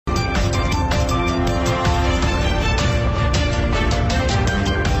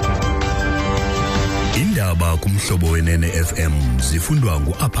Umhlobo wenene FM zifundwa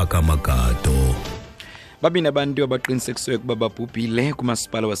nguAphakamagato. Babini abantu abaqinisekiswe ukuba babhubhile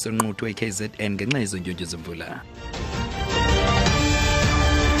kumasipala wasenquthu eKZN ngenxa yezandyondyo zemvula.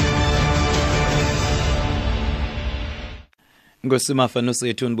 Ngosimafa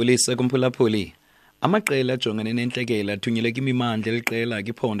sethu nibulise kumphulaphuli. Amaqela ajongene nentlekela athunyeleka imimandla eliqela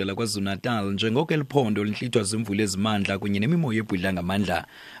kwiphondo laKwazulu Natal njengoko eliphondo lintlithwa zemvula ezimandla kunye nemimoya ebhudla ngamandla.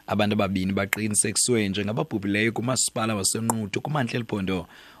 Abantu ababini baqinisekiswe njengababhubhileyo kumasipala wasenquthu kumantla eliphondo.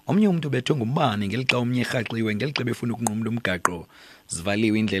 Omnye umuntu ubethwe ngumbane ngelixa omnye erhaxiwe ngelixa befuna ukunqumla umgaqo.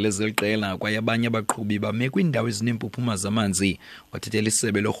 Zivaliwe indlela eziliqela kwaye abanye abaqhubi bame kwiindawo ezineempuphuma zamanzi. Wathethela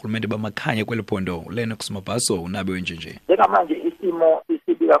isebe lorhulumente bamakhaya kweliphondo uLenox Mabaso unabe wenjenje. Njengamanje isimo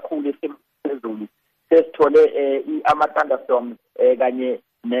isibi kakhulu isimo sezulu sesithole ama-thunderstorms kanye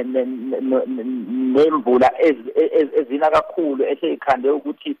nemvula ezina kakhulu eseyikhande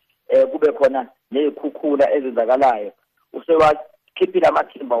ukuthi kube khona nezikhukhula ezenzakalayo. Usewakhiphile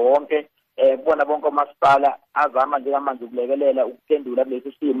amathimba wonke kubona bonke omasipala azama njengamanje ukulekelela ukuphendula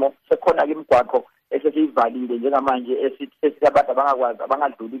kulesi simo. Sekhona-ke imigwaqo esesiyivalile njengamanje esikabantu abangakwazi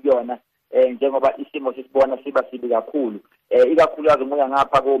abangadluli kuyona njengoba isimo sisibona siba sibi kakhulu. Ikakhulukazi uma uya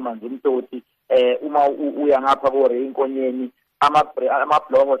ngapha komanzi umtoti uma uya ngapha koReinkonyeni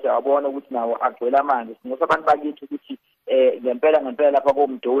amabloko siyabona ukuthi nawo agcwele amanzi. Singoba abantu bakithi ukuthi ngempela lapha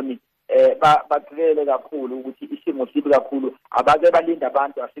koMdoni baqikele kakhulu ukuthi isimo sibi kakhulu. Abake balinda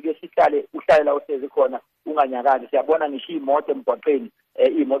abantu asike uhlale la uhlezi khona unganyakazi. Siyabona ngisho imoto emgwaqeni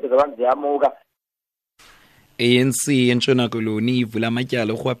imoto zabantu ziyamuka. ANC entshona koloni ivula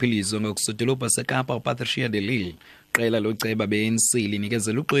amatyala orhwaphilizo ngokusodolopha seKapa uPatricia de Lille. Qela loceba be-ANC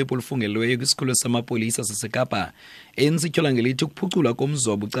linikezela uxwebhu olufungelweyo kwisikhululo samapolisa saseKapa. ANC ityhola ngelithi ukuphuculwa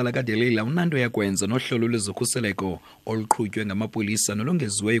komzobo ucala kaDelila unanto yakwenza nohlolo lwezokhuseleko oluqhutywe ngamapolisa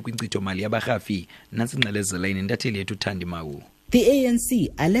nolongeziweyo kwinkcitho-mali yabarhafi. Nantsi ingxelezela inentatheli yethu Thandi Mawu. The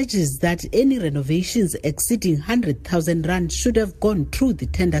ANC alleges that any renovations exceeding 100,000 rand should have gone through the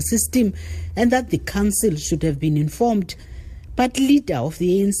tender system and that the council should have been informed. But leader of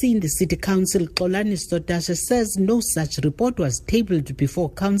the ANC in the City Council, Xolani Sotashe, says no such report was tabled before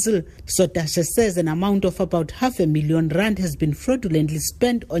council. Sotashe says an amount of about 500,000 rand has been fraudulently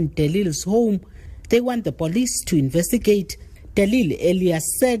spent on Delil's home. They want the police to investigate. Delil earlier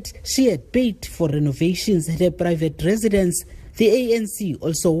said she had paid for renovations at her private residence. The ANC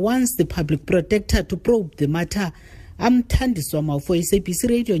also wants the public protector to probe the matter. I'm Thandiswa Mau for SABC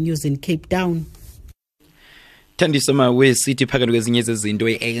Radio News in Cape Town. Thandiswa Mau sithi phakathi kwezinye zezinto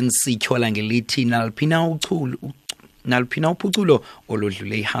i-ANC ityhola ngelithi nalphina uphuculo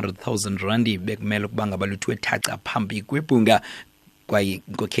oludlule 100,000 randi bekumele ukuba ngabaluthiwe thaca phambi kwebhunga kwaye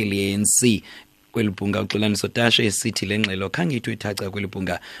inkokheli ye-ANC kwelibhunga uXolani Sotashe esithi le ngxelo khange ithwe thaca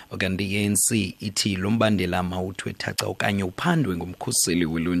kwelibhunga okanti i-ANC ithi lo mbandela mawuthwe thaca okanye uphandwe ngumkhuseli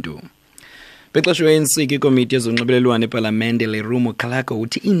woluntu. Bexesha we-ANC kwikomiti yezonxibelelwano epalamente lerumo Khalako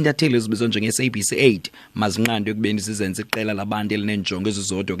uthi iintatheli ezibizwa njenge-SABC 8 mazinqandwe ekubeni zizenze iqela labantu elineenjongo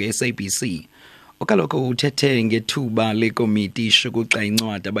ezizodwa kwi-SABC. Okaloko uthethe ngethuba lekomiti ishukuxa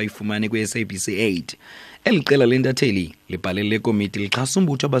incwadi abayifumane kwi-SABC 8. Eli qela lentatheli libhalele lekomiti lixhasa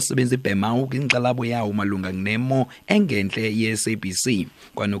umbutho abasebenzi bemawu kwinkxalabo yawo malunga nemo engentle ye-SABC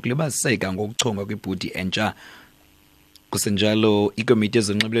kwanokulibaziseka ngokuchongwa kwibhudi entsha. Kusenjalo ikomiti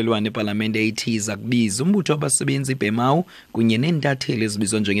yezonxibelelwano epalamente ithi iza kubiza umbutho abasebenzi bemawu kunye neentatheli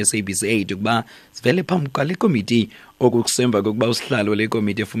ezibizwa njenge-SABC 8 ukuba zivele phambi kwale komiti. Oku kusemva kokuba usihlalo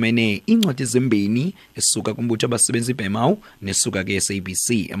lekomiti efumene iincwadi zimbini esuka kumbutho abasebenzi bemawu nesuka ke-SABC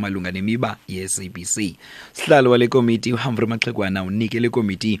emalunga nemiba ye-SABC. Sihlalo wale komiti uHumphrey Maxegwana unike le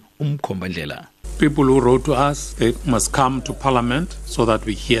komiti umkhombandlela. People who wrote to us, they must come to Parliament so that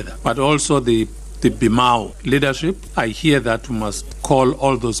we hear them. But also the BIMAO leadership, I hear that we must call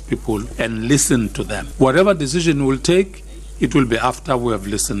all those people and listen to them. Whatever decision we'll take, it will be after we have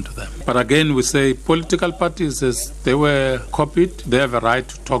listened to them. But again, we say political parties, as they were copied, they have a right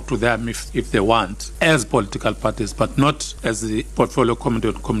to talk to them if they want, as political parties, but not as the Portfolio Committee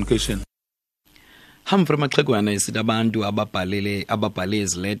on Communication. Humphrey Maxegwana esithi abantu ababhale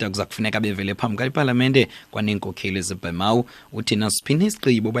izileta kuzakufuneka bevele phambi kwepalamente kwaneenkokheli zebemawu. Uthi nasiphi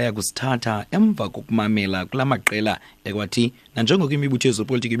isigqibo baya kusithatha emva kokumamela kula maqela ekwathi nanjengoko imibutho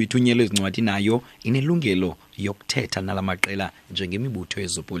yezopolitiko ibithunyelwe ezincwadi nayo inelungelo yokuthetha nala maqela njengemibutho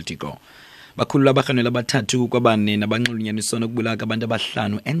yezopolitiko. Bakhulula abarhanelwa abathathu kwabane nabanxulunyaniswa nokubulala abantu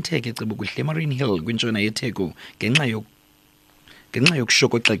abahlanu entheke ecebo kuhle eMarine Hill kwintshona yeTheku ngenxa ngenxa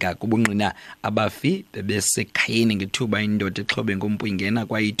yokushokoxeka kubungqina abafi bebesekhayeni ngethuba indoda exhobe ngompu ingena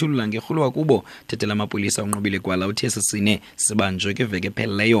kwaye ithulula ngerhulwa kubo. Thethela amapolisa unqobile Gwala uthi esisine sibanjwe kwiveki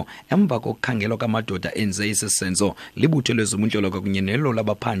epheleleyo emva kokukhangelwa kwamadoda enze isisenzo libutho lezobuntloko kunye nelo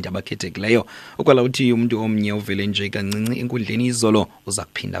labaphandi abakhethekileyo. Ukwala uthi umuntu omnye uvele nje kancinci enkundleni izolo uza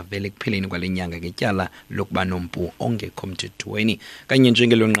kuphinda vele ekupheleni kwale nyanga ngetyala lokuba nompu ongekho mthethweni. Kanye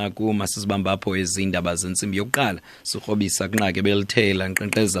njengelo nqaku masizibamba apho ezindaba zentsimbi yokuqala sikrobisa kunqake belithela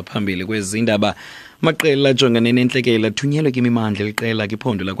nkqenkqeza phambili kwezindaba. Maqela ajongane nentlekele athunyelwe kwimimandla eliqela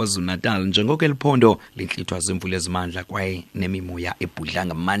kwiphondo laKwazulu Natal njengoko eliphondo lintlithwa zemvula ezimandla kwaye nemimoya ebhudla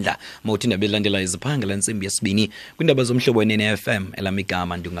ngamandla. Mawuthi indaba elandela iziphanga lentsimbi yesibini kwindaba zomhlobo weNene FM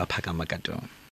elamigama ndingaphakama kato.